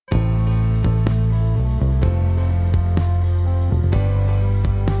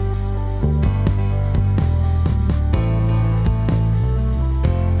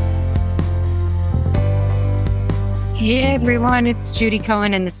Hey everyone, it's Judy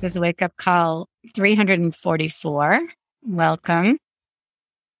Cohen, and this is Wake Up Call 344. Welcome.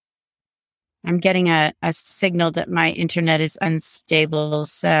 I'm getting a signal that my internet is unstable,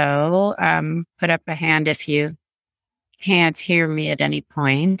 so put up a hand if you can't hear me at any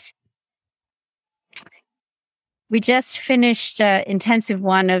point. We just finished intensive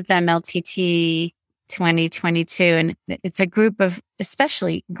one of MLTT 2022, and it's a group of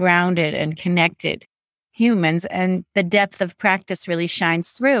especially grounded and connected humans, and the depth of practice really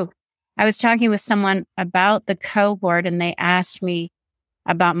shines through. I was talking with someone about the cohort, and they asked me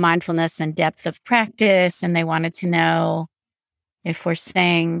about mindfulness and depth of practice, and they wanted to know if we're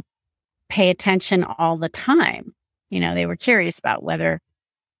saying pay attention all the time. You know, they were curious about whether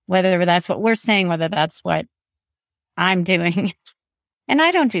that's what we're saying, whether that's what I'm doing. And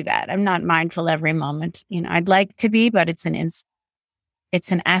I don't do that. I'm not mindful every moment. You know, I'd like to be, but it's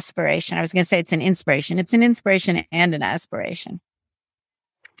an aspiration. I was going to say it's an inspiration. It's an inspiration and an aspiration.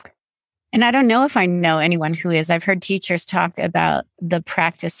 And I don't know if I know anyone who is. I've heard teachers talk about the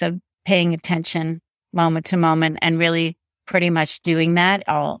practice of paying attention moment to moment and really pretty much doing that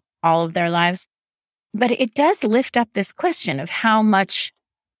all of their lives. But it does lift up this question of how much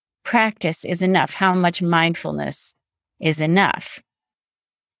practice is enough, how much mindfulness is enough.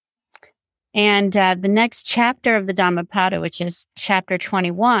 And the next chapter of the Dhammapada, which is chapter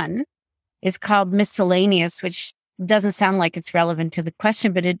 21, is called Miscellaneous, which doesn't sound like it's relevant to the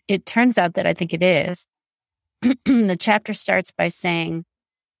question, but it turns out that I think it is. The chapter starts by saying,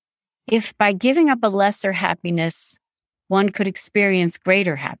 if by giving up a lesser happiness, one could experience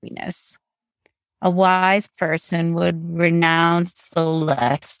greater happiness, a wise person would renounce the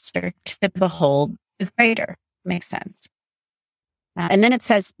lesser to behold the greater. Makes sense. And then it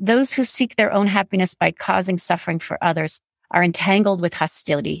says, those who seek their own happiness by causing suffering for others are entangled with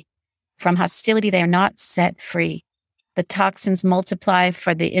hostility. From hostility, they are not set free. The toxins multiply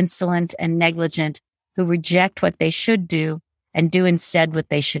for the insolent and negligent who reject what they should do and do instead what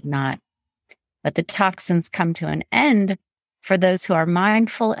they should not. But the toxins come to an end for those who are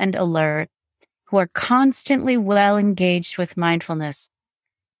mindful and alert, who are constantly well engaged with mindfulness,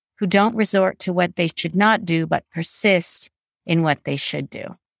 who don't resort to what they should not do, but persist in what they should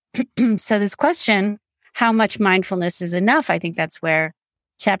do. So this question, how much mindfulness is enough? I think that's where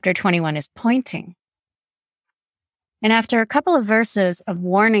chapter 21 is pointing. And after a couple of verses of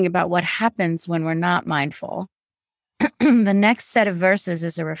warning about what happens when we're not mindful, the next set of verses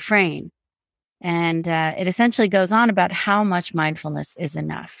is a refrain. And it essentially goes on about how much mindfulness is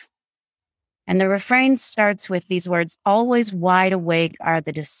enough. And the refrain starts with these words, always wide awake are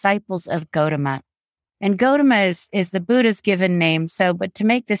the disciples of Gautama. And Gautama is the Buddha's given name. But to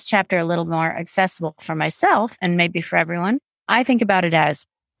make this chapter a little more accessible for myself and maybe for everyone, I think about it as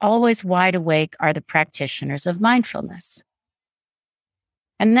always wide awake are the practitioners of mindfulness.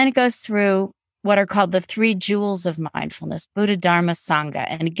 And then it goes through what are called the three jewels of mindfulness, Buddha, Dharma, Sangha.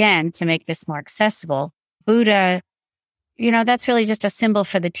 And again, to make this more accessible, Buddha, that's really just a symbol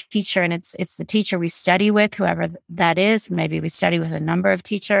for the teacher. And it's the teacher we study with, whoever that is. Maybe we study with a number of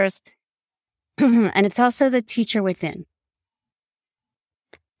teachers. And it's also the teacher within.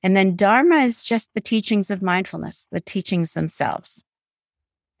 And then Dharma is just the teachings of mindfulness, the teachings themselves.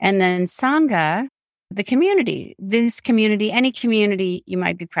 And then Sangha, the community, this community, any community you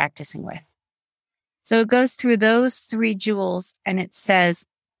might be practicing with. So it goes through those three jewels and it says,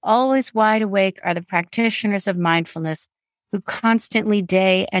 always wide awake are the practitioners of mindfulness who constantly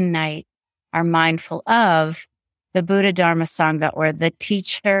day and night are mindful of the Buddha, Dharma, Sangha, or the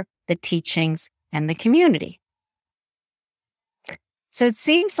teacher, the teachings, and the community. So it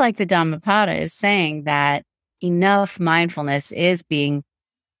seems like the Dhammapada is saying that enough mindfulness is being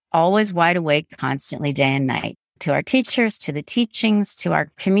always wide awake, constantly, day and night, to our teachers, to the teachings, to our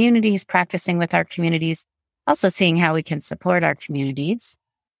communities, practicing with our communities, also seeing how we can support our communities.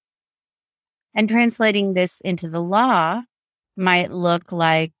 And translating this into the law might look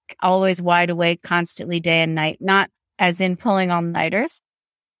like always wide awake, constantly, day and night, not as in pulling all-nighters,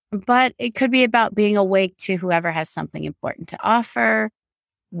 but it could be about being awake to whoever has something important to offer,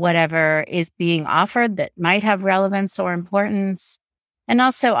 whatever is being offered that might have relevance or importance, and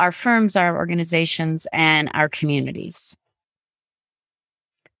also our firms, our organizations, and our communities.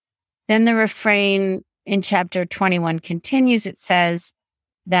 Then the refrain in chapter 21 continues. It says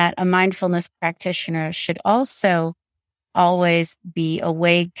that a mindfulness practitioner should also always be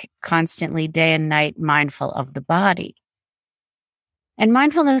awake, constantly, day and night, mindful of the body. And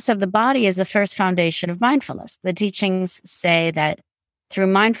mindfulness of the body is the first foundation of mindfulness. The teachings say that through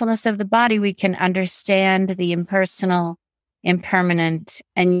mindfulness of the body, we can understand the impersonal, impermanent,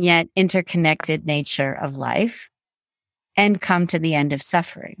 and yet interconnected nature of life. and come to the end of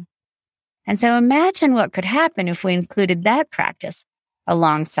suffering. And so imagine what could happen if we included that practice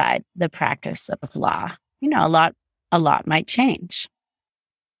alongside the practice of law. A lot might change.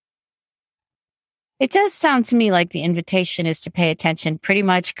 It does sound to me like the invitation is to pay attention pretty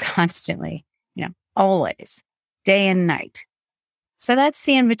much constantly, always, day and night. So that's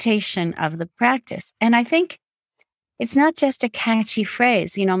the invitation of the practice. And I think it's not just a catchy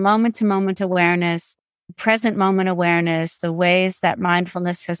phrase, moment to moment awareness, present moment awareness, the ways that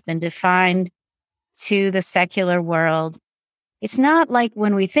mindfulness has been defined to the secular world. It's not like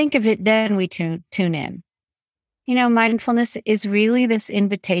when we think of it, then we tune in. Mindfulness is really this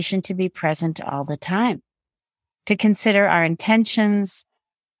invitation to be present all the time, to consider our intentions,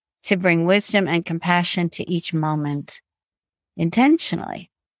 to bring wisdom and compassion to each moment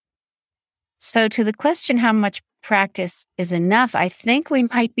intentionally. So to the question, how much practice is enough, I think we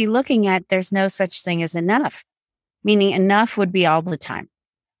might be looking at there's no such thing as enough, meaning enough would be all the time,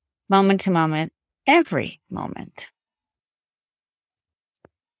 moment to moment, every moment.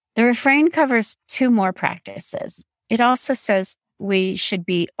 The refrain covers 2 more practices. It also says we should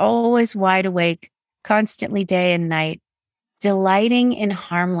be always wide awake, constantly day and night, delighting in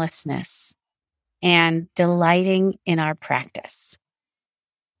harmlessness and delighting in our practice.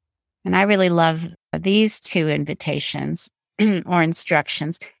 And I really love these 2 invitations or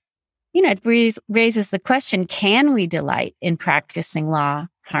instructions. It raises the question, can we delight in practicing law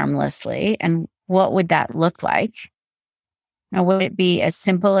harmlessly? And what would that look like? Now, would it be as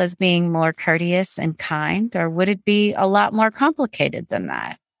simple as being more courteous and kind, or would it be a lot more complicated than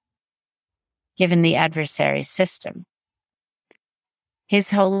that, given the adversary system?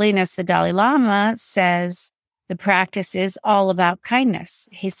 His Holiness, the Dalai Lama, says the practice is all about kindness.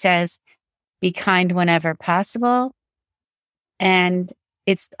 He says, be kind whenever possible, and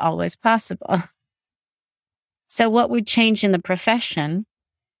it's always possible. So what would change in the profession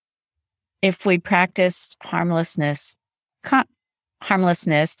if we practiced harmlessness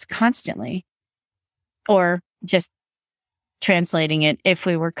constantly, or just translating it, if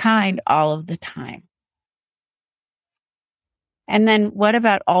we were kind all of the time? And then what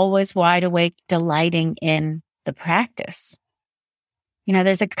about always wide awake, delighting in the practice?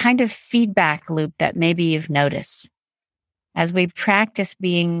 There's a kind of feedback loop that maybe you've noticed. As we practice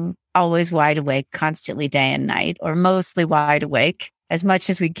being always wide awake, constantly day and night, or mostly wide awake as much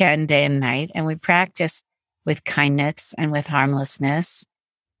as we can day and night, and we practice with kindness and with harmlessness,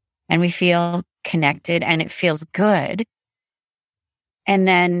 and we feel connected and it feels good. And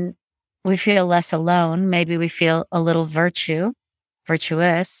then we feel less alone. Maybe we feel a little virtuous.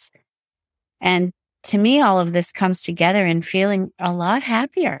 And to me, all of this comes together in feeling a lot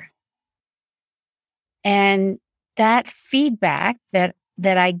happier. And that feedback that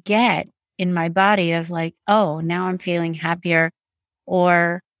I get in my body of like, oh, now I'm feeling happier,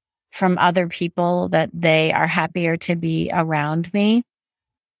 or from other people that they are happier to be around me,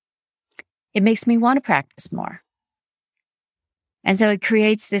 it makes me want to practice more. And so it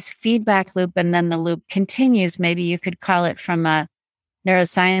creates this feedback loop, and then the loop continues. Maybe you could call it, from a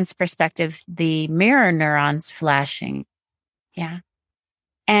neuroscience perspective, the mirror neurons flashing. Yeah.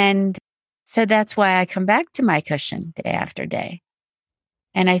 And so that's why I come back to my cushion day after day.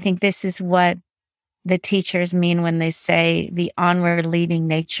 And I think this is what the teachers mean when they say the onward leading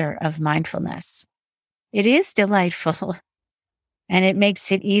nature of mindfulness. It is delightful, and it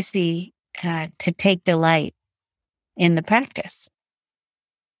makes it easy to take delight in the practice.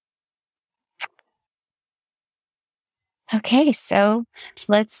 Okay, so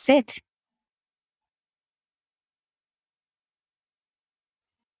let's sit.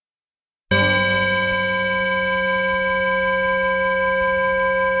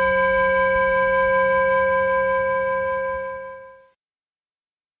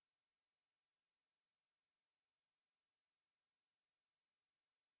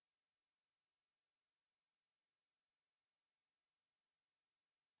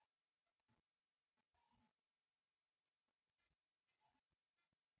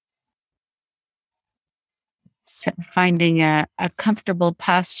 So finding a comfortable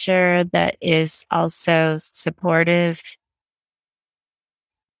posture that is also supportive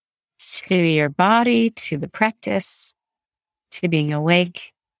to your body, to the practice, to being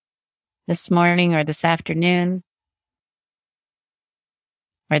awake this morning or this afternoon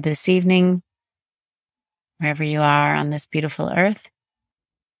or this evening, wherever you are on this beautiful earth.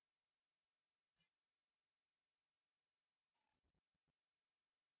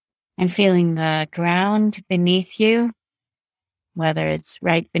 And feeling the ground beneath you, whether it's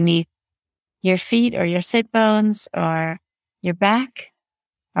right beneath your feet or your sit bones or your back,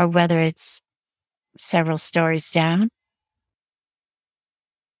 or whether it's several stories down.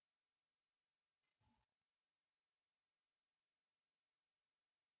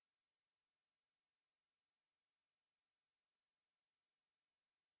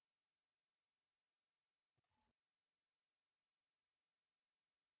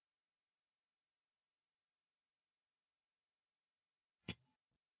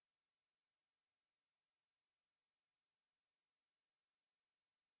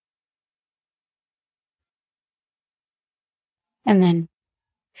 And then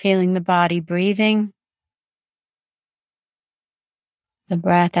feeling the body breathing, the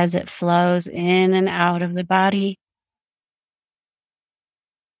breath as it flows in and out of the body.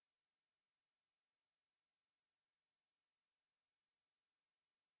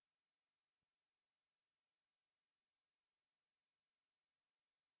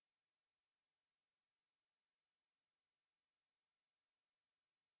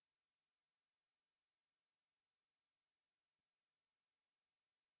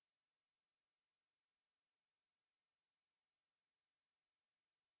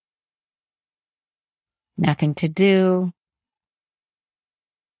 Nothing to do,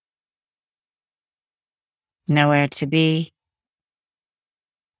 nowhere to be,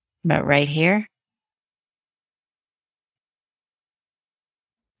 but right here,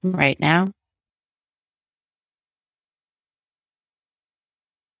 right now.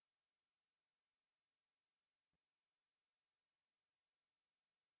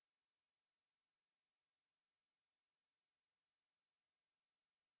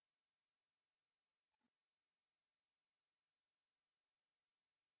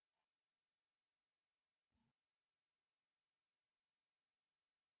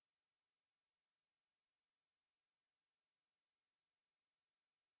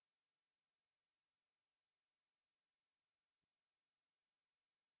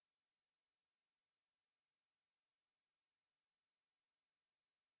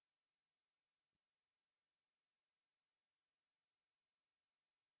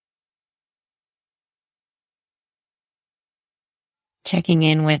 Checking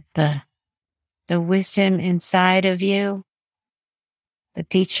in with the wisdom inside of you, the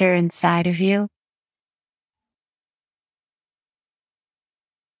teacher inside of you.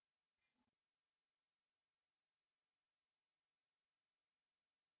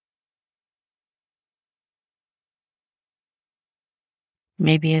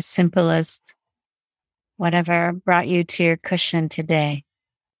 Maybe as simple as whatever brought you to your cushion today.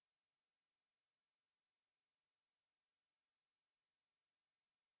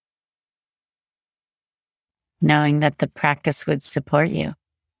 Knowing that the practice would support you.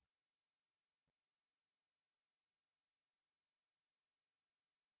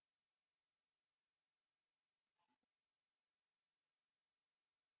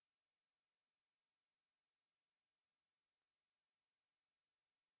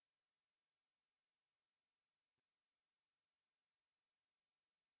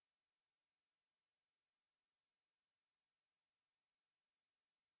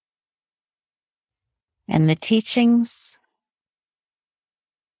 And the teachings,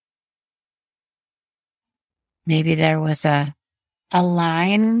 maybe there was a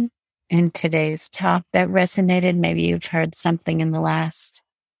line in today's talk that resonated. Maybe you've heard something in the last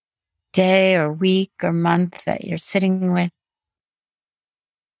day or week or month that you're sitting with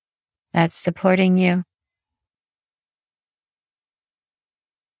that's supporting you.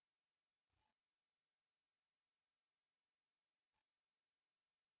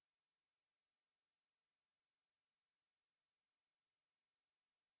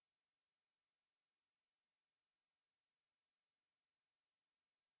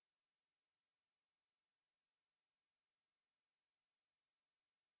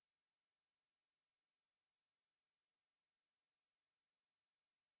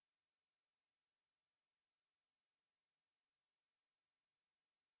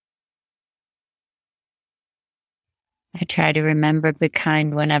 I try to remember, be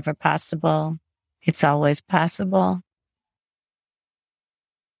kind whenever possible. It's always possible.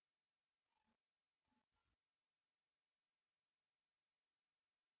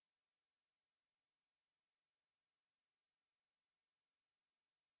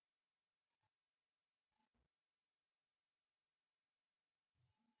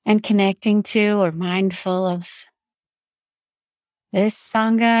 And connecting to or mindful of this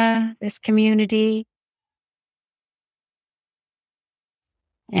Sangha, this community,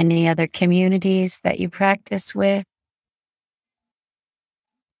 any other communities that you practice with.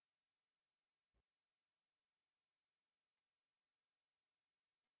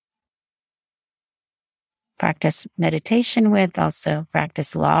 Practice meditation with, also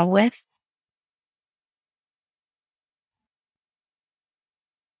practice law with.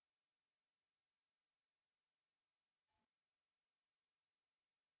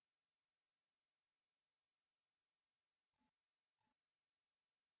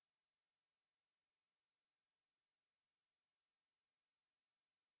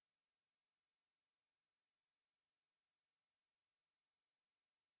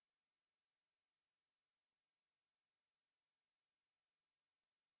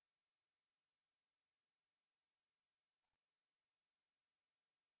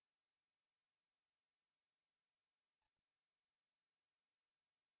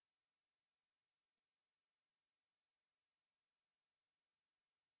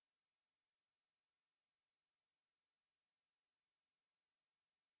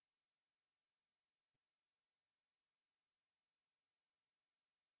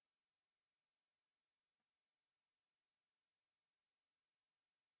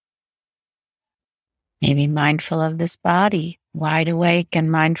 Maybe mindful of this body, wide awake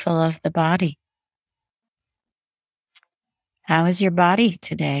and mindful of the body. How is your body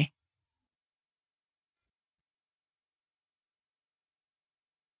today?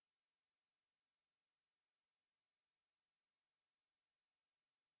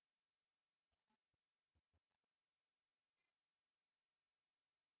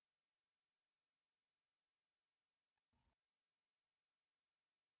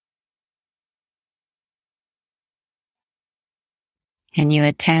 Can you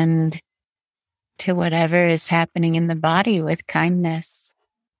attend to whatever is happening in the body with kindness?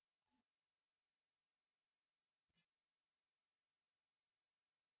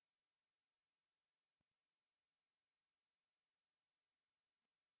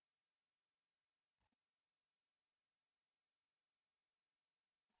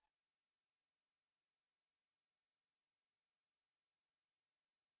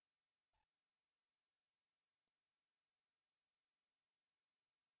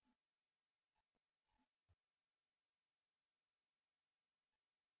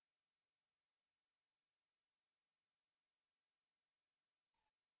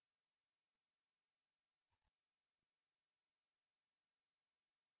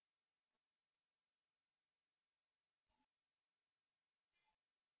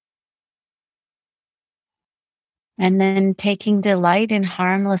 And then taking delight in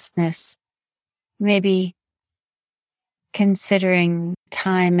harmlessness, maybe considering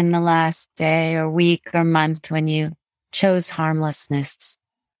time in the last day or week or month when you chose harmlessness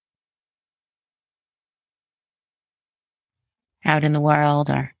out in the world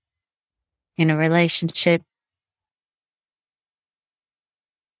or in a relationship.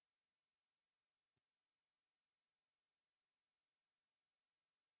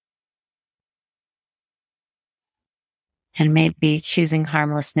 And maybe choosing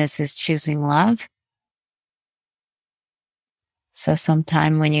harmlessness is choosing love. So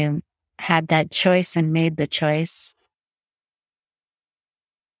sometime when you had that choice and made the choice,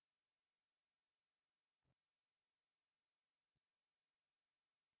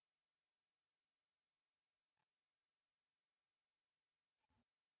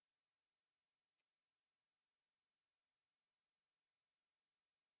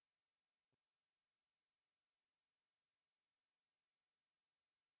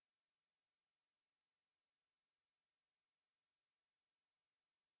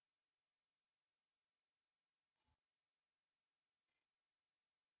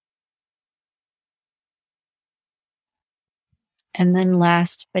 and then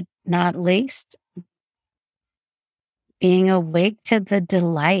last but not least, being awake to the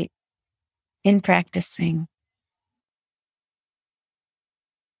delight in practicing,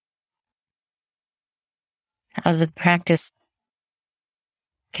 how the practice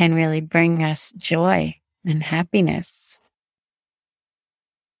can really bring us joy and happiness.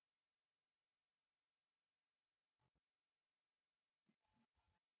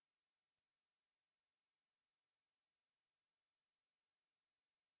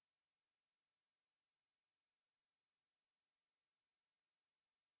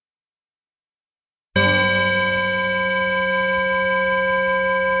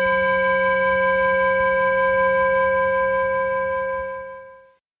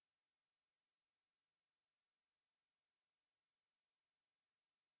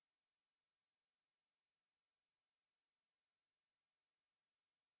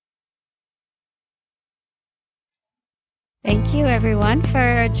 Thank you, everyone,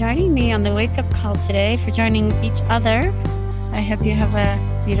 for joining me on the wake up call today, for joining each other. I hope you have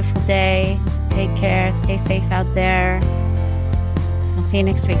a beautiful day. Take care. Stay safe out there. I'll see you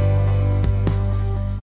next week.